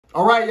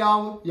All right,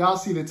 y'all. Y'all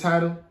see the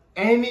title.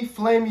 Amy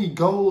Flamey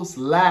goes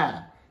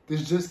live.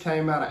 This just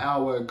came out an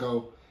hour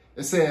ago.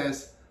 It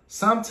says,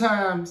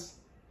 sometimes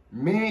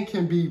men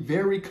can be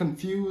very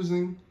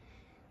confusing.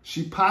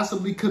 She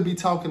possibly could be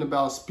talking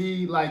about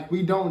Speed. Like,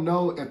 we don't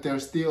know if they're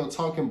still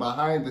talking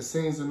behind the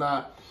scenes or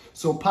not.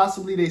 So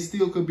possibly they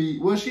still could be,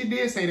 well, she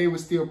did say they were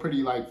still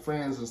pretty like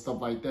friends and stuff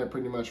like that,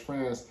 pretty much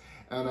friends.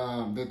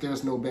 And that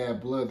there's no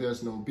bad blood,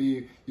 there's no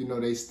beef. You know,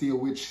 they still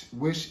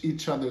wish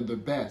each other the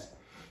best.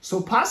 So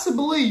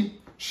possibly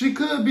she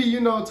could be,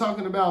 you know,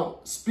 talking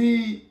about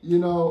Speed, you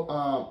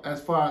know,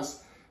 as far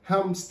as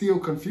him still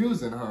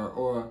confusing her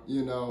or,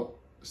 you know,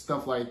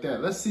 stuff like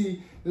that. Let's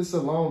see. This is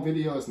a long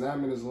video. It's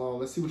 9 minutes long.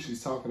 Let's see what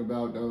she's talking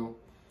about, though.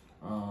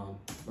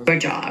 Your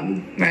job,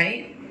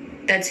 right?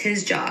 That's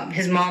his job,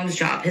 his mom's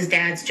job, his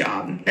dad's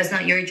job. That's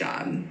not your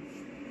job.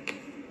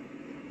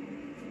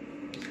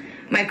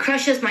 My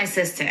crush is my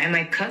sister. Am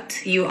I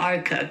cooked? You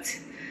are cooked.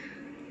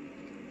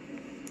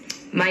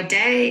 My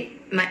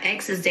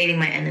ex is dating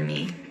my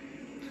enemy.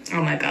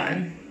 Oh my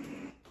God.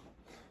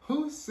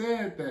 Who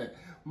said that?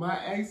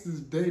 My ex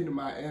is dating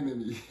my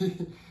enemy.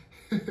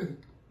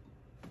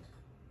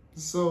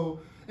 So,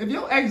 if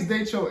your ex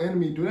dates your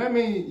enemy, do that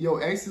mean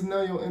your ex is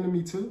now your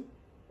enemy too?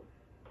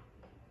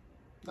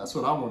 That's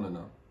what I want to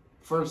know.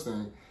 First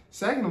thing.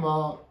 Second of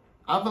all,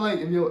 I feel like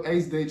if your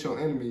ex dates your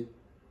enemy,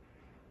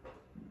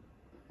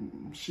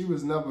 she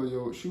was never on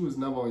your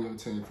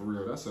team for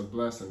real. That's a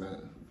blessing.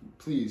 That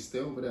please stay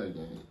over there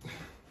again.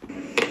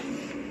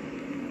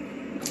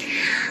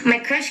 My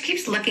crush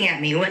keeps looking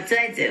at me. What did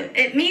I do?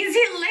 It means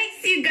he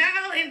likes you,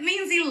 girl. It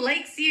means he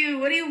likes you.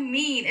 What do you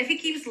mean? If he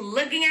keeps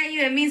looking at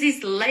you, it means he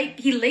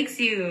likes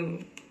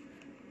you.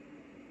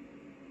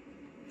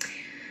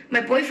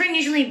 My boyfriend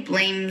usually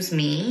blames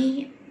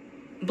me.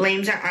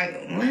 Blames our...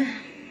 What?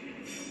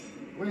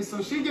 Wait,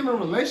 so she giving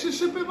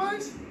relationship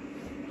advice?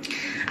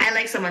 I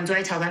like someone. Do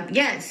I tell them?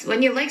 Yes.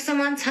 When you like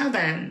someone, tell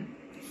them.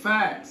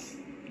 Facts.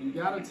 You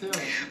gotta tell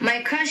them.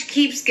 My crush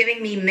keeps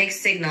giving me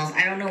mixed signals.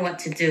 I don't know what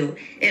to do.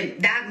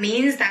 That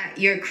means that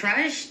your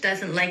crush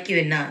doesn't like you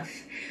enough.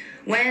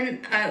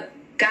 When a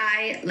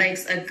guy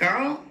likes a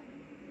girl,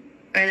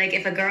 or like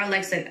if a girl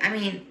likes a... I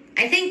mean,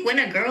 I think when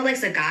a girl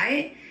likes a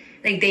guy,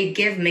 like they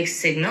give mixed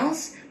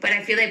signals. But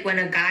I feel like when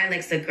a guy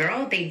likes a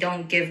girl, they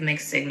don't give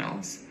mixed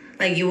signals.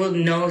 Like you will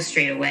know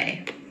straight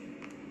away.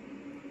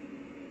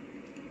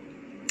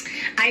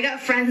 I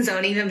got friend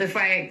zoned even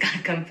before I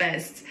got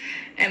confessed.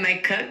 Am I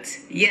cooked?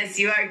 Yes,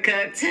 you are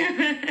cooked.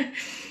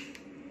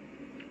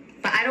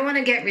 But I don't want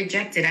to get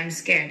rejected. I'm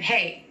scared.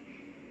 Hey,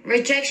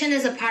 rejection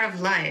is a part of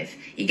life.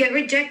 You get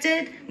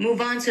rejected,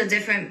 move on to a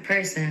different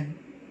person.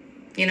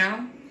 You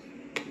know?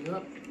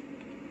 Yep.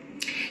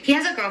 He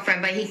has a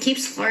girlfriend, but he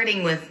keeps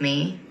flirting with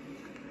me.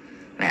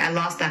 Wait, I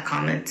lost that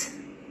comment.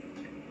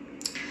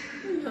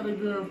 He got a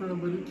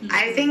girlfriend, but he keeps...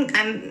 I think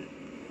I'm...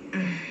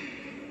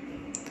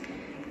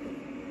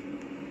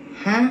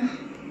 Huh?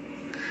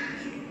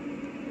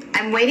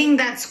 I'm waiting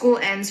that school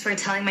ends for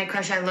telling my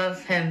crush I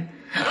love him.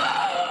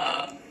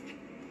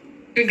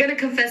 You're gonna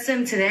confess to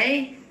him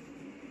today?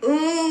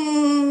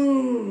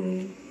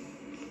 Ooh.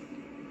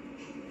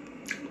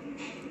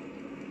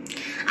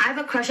 I have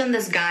a crush on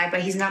this guy,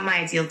 but he's not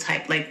my ideal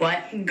type. Like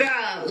what?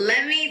 Girl,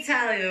 let me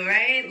tell you,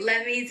 right?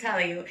 Let me tell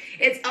you.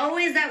 It's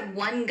always that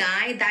one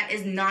guy that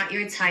is not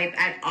your type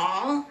at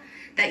all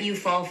that you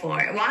fall for.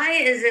 Why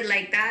is it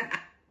like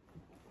that?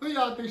 Who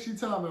y'all think she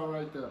talking about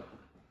right there?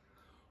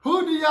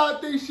 Who do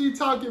y'all think she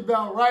talking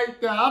about right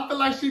there? I feel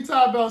like she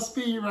talking about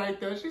Speed right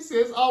there. She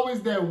says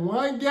always that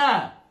one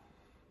guy.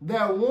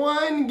 That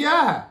one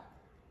guy.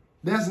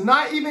 That's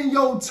not even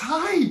your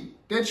type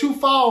that you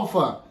fall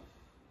for.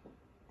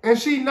 And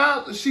she's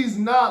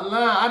not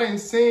lying. I didn't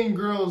see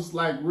girls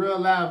like real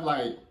life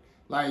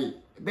like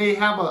they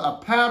have a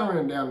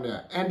pattern down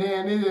there. And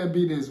then it'll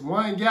be this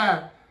one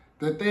guy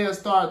that they'll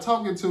start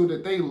talking to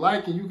that they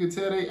like, and you can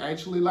tell they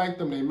actually like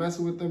them. They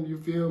messing with them, you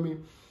feel me?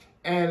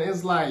 And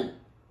it's like,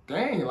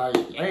 dang, like,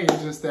 hey,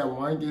 it's just that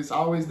one, it's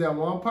always that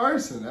one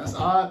person. That's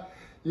all,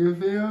 you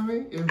feel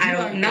me? I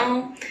don't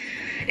know.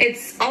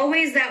 It's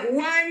always that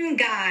one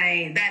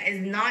guy that is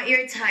not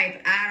your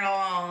type at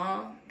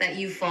all that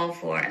you fall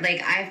for.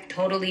 Like, I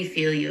totally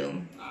feel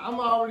you. I'm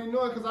already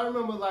knowing, because I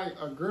remember, like,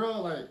 a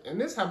girl, like, and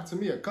this happened to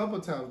me a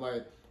couple times,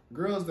 like,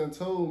 girls done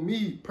told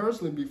me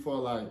personally before,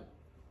 like,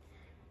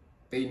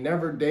 they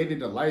never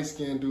dated a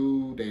light-skinned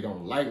dude. They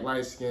don't like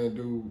light-skinned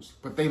dudes,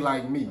 but they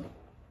like me.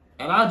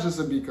 And I just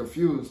would be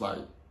confused, like,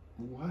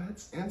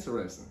 what?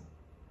 Interesting.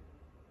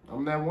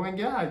 I'm that one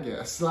guy, I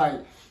guess.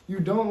 Like,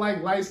 you don't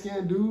like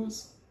light-skinned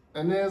dudes?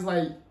 And then it's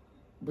like,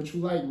 but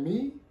you like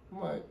me?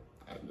 I'm like,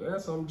 I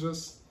guess I'm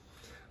just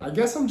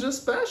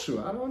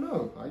special. I don't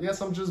know. I guess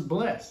I'm just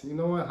blessed. You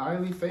know what?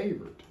 Highly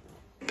favored.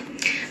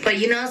 But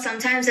you know,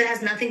 sometimes it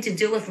has nothing to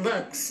do with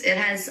looks. It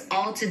has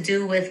all to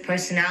do with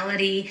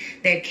personality,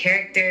 their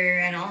character,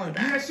 and all of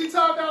that. Yeah, she's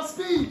talking about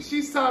Speed.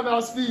 She's talking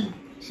about Speed.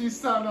 She's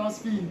talking about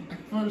Speed,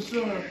 for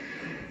sure.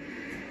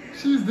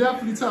 She's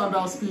definitely talking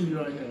about Speed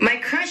right here. My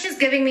crush is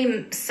giving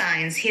me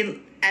signs.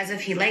 He as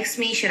if he likes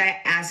me, should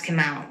I ask him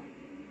out?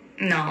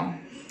 No.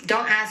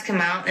 Don't ask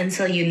him out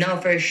until you know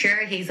for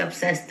sure he's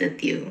obsessed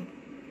with you.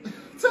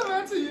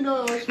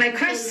 My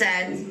crush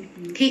said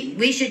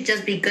we should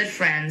just be good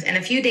friends, and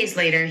a few days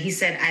later he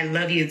said I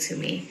love you to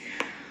me.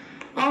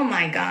 Oh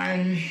my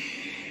god.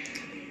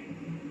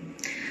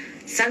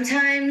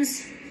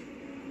 Sometimes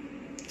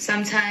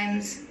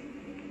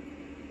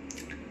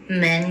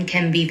men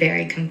can be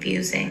very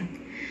confusing.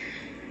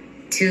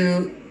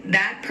 To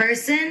that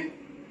person,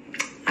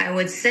 I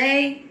would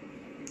say,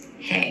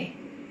 hey,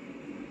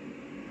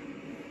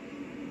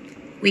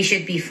 we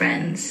should be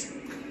friends.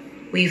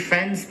 We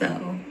friends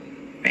though,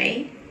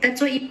 right?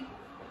 That's what you...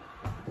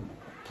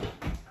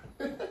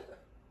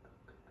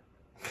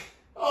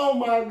 Oh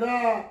my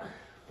god.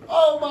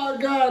 Oh my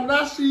god.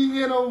 Now she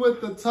hit on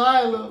with the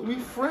Tyler. We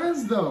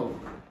friends though.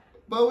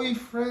 But we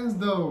friends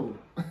though.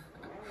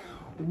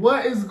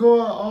 What is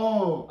going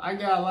on? I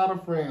got a lot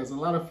of friends, a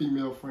lot of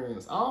female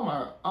friends. All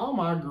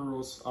my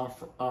girls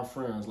are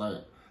friends.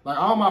 Like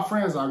all my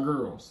friends are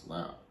girls.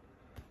 Like,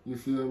 you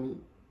feel me?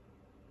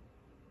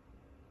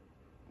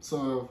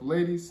 So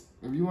ladies,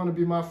 if you want to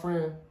be my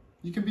friend,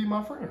 you can be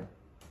my friend.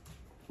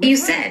 You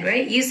said,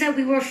 right? You said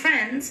we were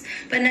friends,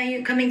 but now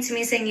you're coming to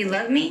me saying you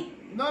love me?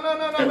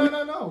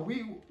 No.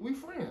 We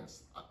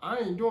friends. I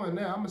ain't doing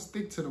that. I'm gonna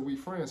stick to the We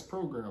Friends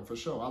program for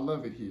sure. I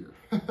love it here.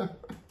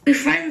 We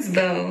friends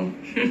though.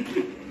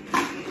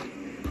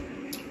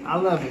 I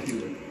love it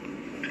here.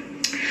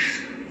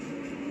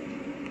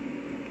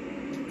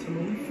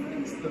 We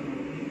friends though.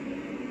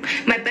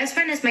 My best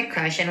friend is my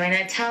crush, and when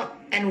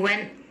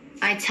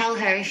I tell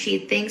her, she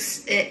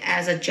thinks it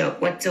as a joke.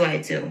 What do I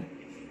do?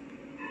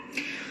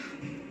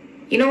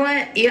 You know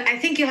what? I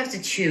think you have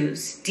to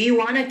choose. Do you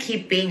want to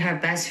keep being her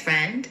best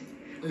friend?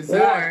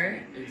 Or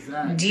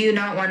do you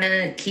not want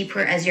to keep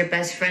her as your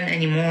best friend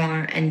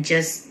anymore and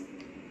just,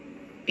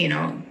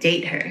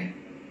 date her?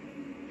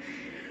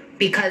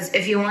 Because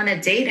if you want to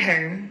date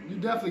her, you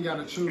definitely got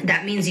to choose.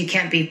 That means you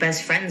can't be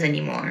best friends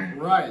anymore.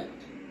 Right.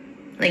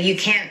 Like, you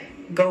can't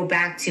go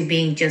back to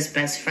being just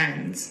best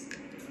friends.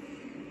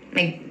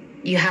 Like,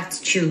 you have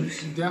to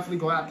choose. You definitely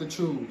gonna have to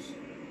choose.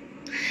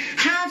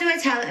 How do I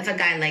tell if a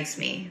guy likes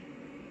me?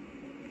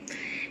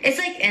 It's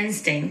like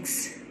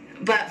instincts.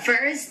 But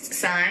first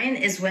sign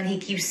is when he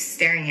keeps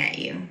staring at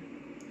you.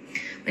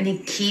 When he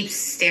keeps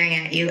staring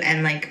at you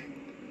and like,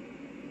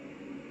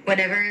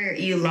 whenever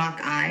you lock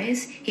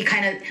eyes, he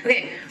kind of...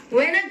 Okay,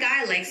 when a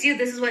guy likes you,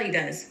 this is what he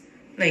does.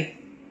 Like,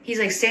 he's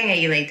like staring at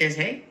you like this,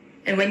 right?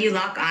 And when you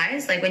lock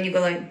eyes, like when you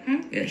go like,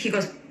 he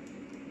goes,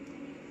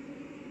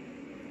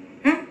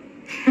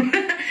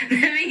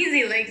 That means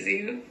he likes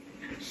you.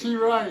 She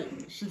right.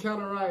 She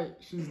kind of right.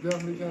 She's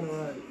definitely kind of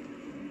right.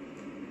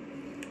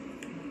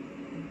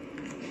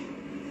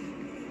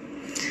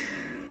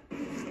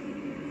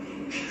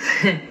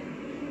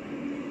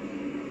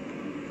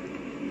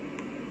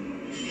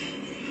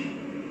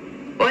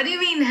 What do you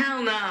mean,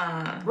 hell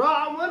nah? Bro,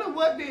 I wonder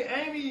what did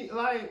Amy,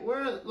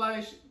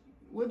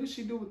 what did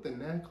she do with the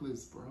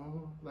necklace,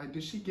 bro? Like,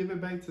 did she give it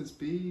back to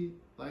Speed?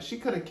 Like, she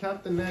could have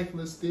kept the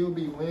necklace, still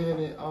be wearing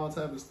it, all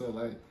type of stuff.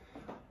 Like,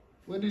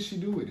 what did she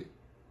do with it?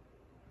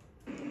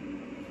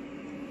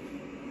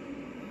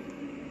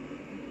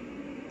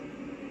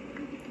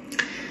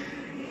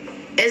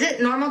 Is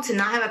it normal to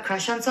not have a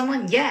crush on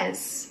someone?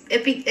 Yes.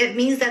 It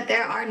means that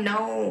there are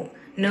no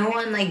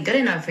one like good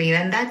enough for you,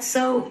 and that's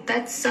so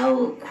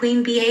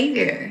queen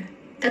behavior.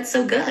 That's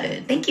so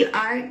good. Thank you,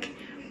 Ark.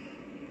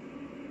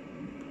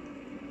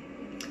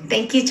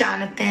 Thank you,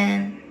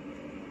 Jonathan.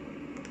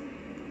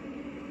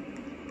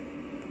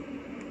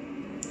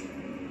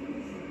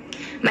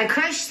 My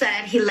crush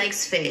said he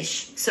likes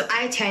fish, so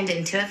I turned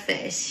into a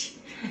fish.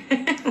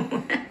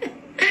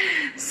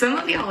 Some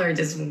of y'all are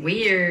just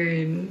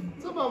weird.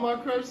 Some of my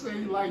crush said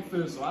he liked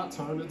fish, so I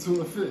turned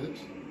into a fish.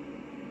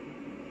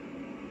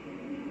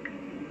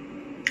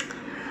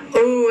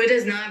 Oh, it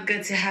is not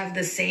good to have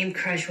the same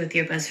crush with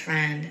your best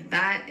friend.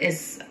 That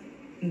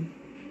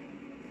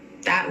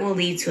will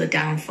lead to a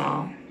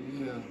downfall.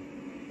 Yeah.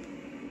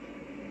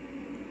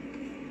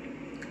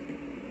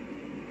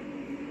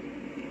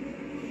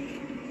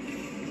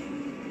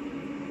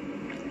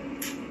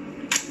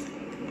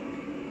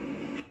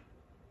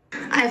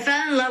 I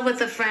fell in love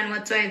with a friend.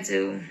 What do I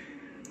do?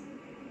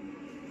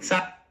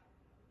 Sorry.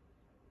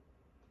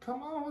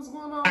 Come on, what's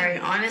going on? Sorry,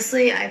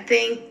 honestly, I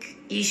think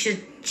you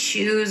should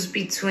choose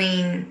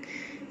between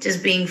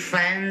just being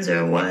friends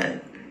or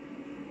what.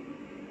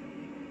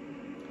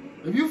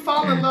 If you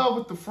fall in love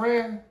with the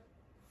friend,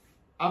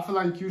 I feel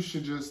like you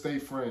should just stay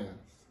friends.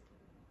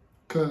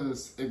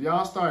 Because if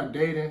y'all start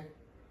dating,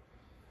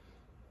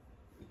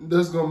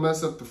 that's going to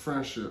mess up the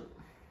friendship.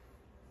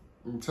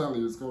 I'm telling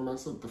you, it's going to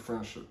mess up the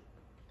friendship.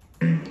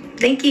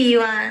 Thank you,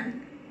 Yuan.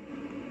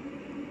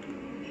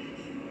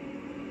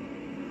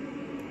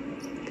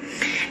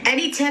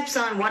 Any tips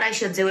on what I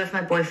should do if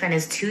my boyfriend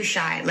is too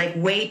shy, like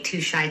way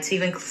too shy to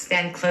even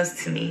stand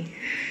close to me?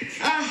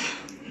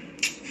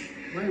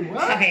 Wait,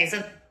 what? Okay,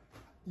 so...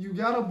 You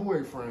got a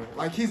boyfriend.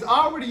 Like, he's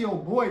already your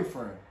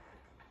boyfriend.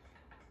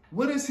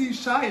 What is he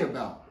shy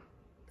about?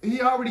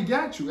 He already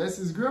got you as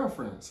his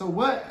girlfriend. So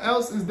what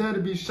else is there to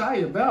be shy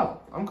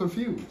about? I'm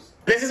confused.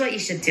 This is what you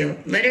should do.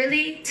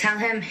 Literally tell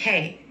him,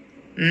 hey,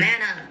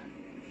 man up.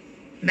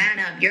 Man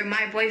up. You're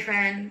my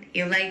boyfriend.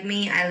 You like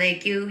me. I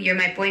like you. You're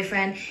my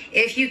boyfriend.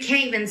 If you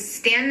can't even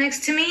stand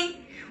next to me,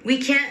 we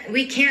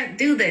can't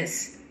do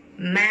this.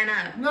 Man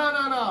up.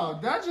 No.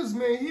 That just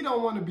means he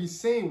don't want to be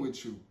seen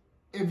with you.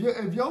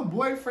 If your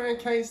boyfriend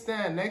can't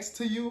stand next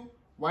to you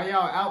while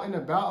y'all out and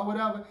about or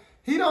whatever,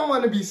 he don't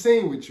want to be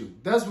seen with you.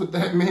 That's what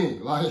that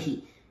means. Like,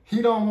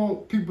 he don't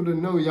want people to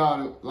know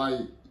y'all,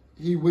 like,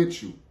 he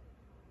with you.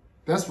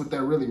 That's what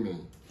that really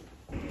means.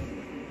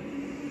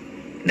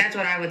 That's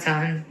what I would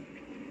tell him.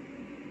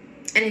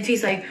 And if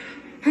he's like,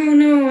 oh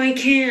no, I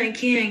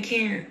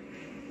can't.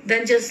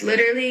 Then just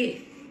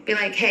literally be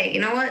like, hey,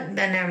 you know what?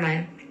 Then never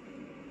mind.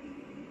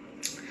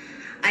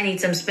 I need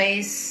some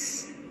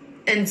space.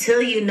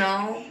 Until you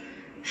know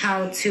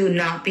how to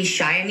not be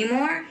shy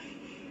anymore,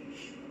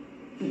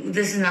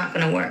 this is not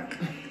going to work.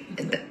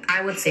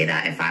 I would say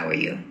that if I were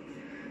you.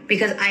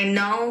 Because I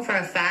know for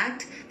a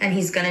fact that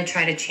he's going to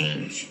try to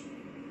change.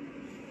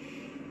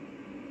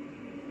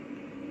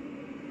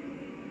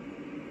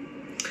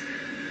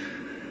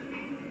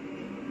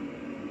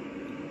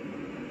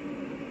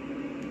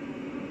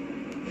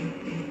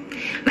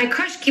 My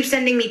crush keeps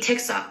sending me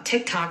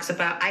TikToks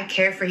about I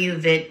care for you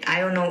vid. I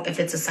don't know if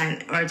it's a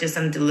sign or just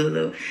I'm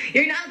Delulu.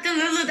 You're not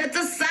Delulu. That's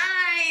a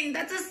sign.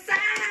 That's a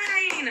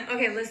sign.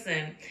 Okay,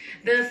 listen.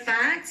 The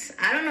fact,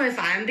 I don't know if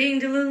I'm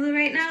being Delulu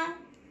right now,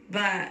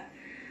 but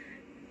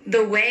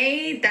the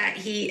way that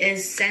he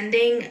is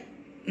sending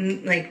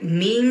like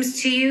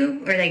memes to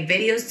you or like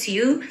videos to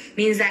you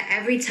means that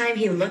every time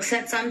he looks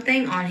at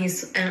something on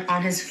his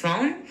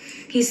phone,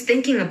 he's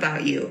thinking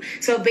about you.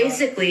 So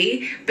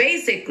basically,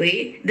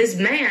 this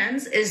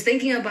man's is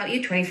thinking about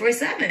you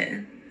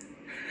 24/7.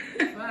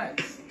 Right.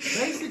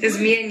 It's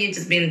me and you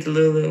just being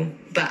Delulu.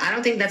 But I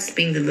don't think that's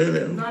being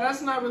Delulu. No,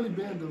 that's not really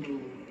being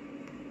Delulu.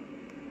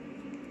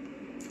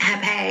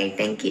 Happy,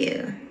 thank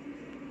you.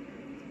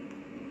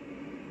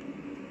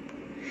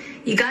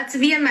 You got to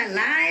be in my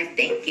life.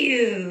 Thank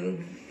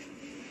you.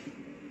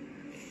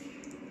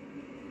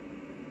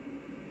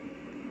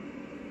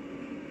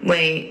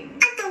 Wait.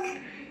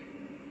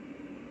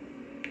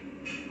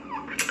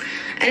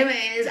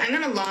 Anyways, I'm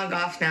gonna log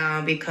off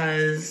now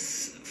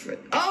because...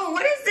 Oh,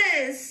 what is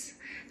this?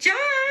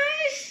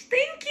 Josh,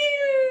 thank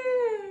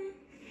you.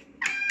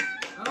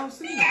 I don't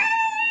see that.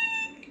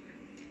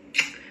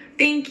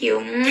 Thank you.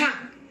 Mwah.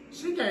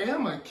 She gave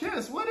him a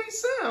kiss. What did he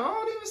say? I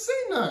don't even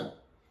see nothing.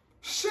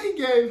 She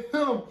gave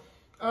him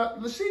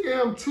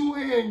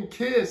 2-hand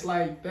kiss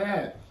like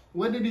that.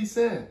 What did he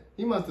say?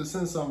 He must have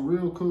sent something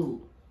real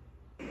cool.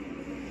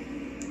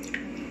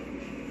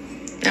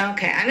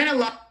 Okay, I'm gonna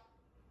log.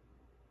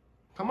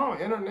 Come on,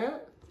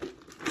 internet.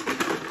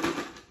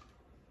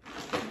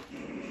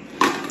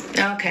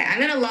 Okay, I'm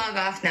gonna log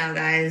off now,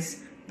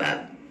 guys.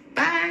 But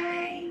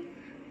bye.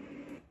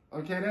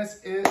 Okay,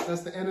 that's it.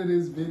 That's the end of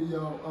this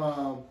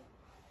video.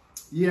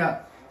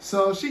 Yeah.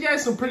 So she gave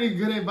some pretty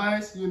good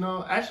advice, you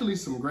know, actually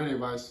some great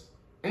advice.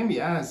 Amy's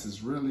eyes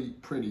is really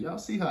pretty. Y'all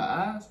see her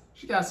eyes?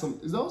 She got some,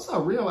 is those her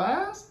real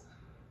eyes?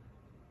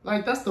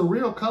 Like, that's the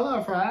real color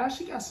of her eyes?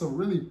 She got some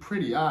really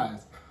pretty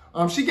eyes.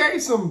 She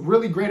gave some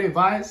really great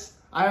advice.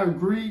 I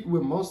agreed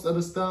with most of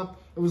the stuff.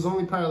 It was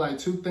only probably like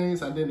 2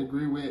 things I didn't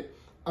agree with.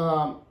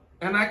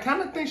 And I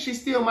kind of think she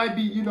still might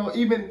be, you know,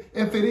 even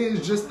if it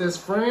is just as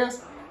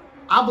friends,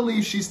 I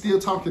believe she's still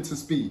talking to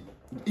Speed.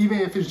 Even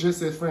if it's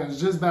just as friends,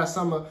 just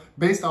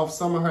based off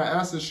some of her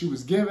answers she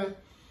was giving,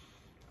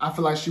 I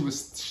feel like she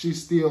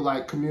still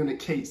like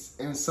communicates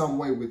in some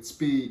way with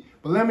Speed.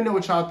 But let me know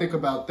what y'all think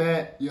about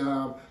that.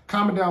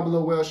 Comment down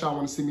below what else y'all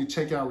want to see me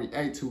check out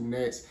react to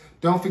next.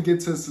 Don't forget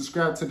to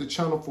subscribe to the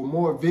channel for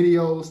more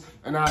videos,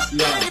 and I'll see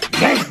y'all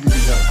next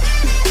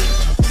video.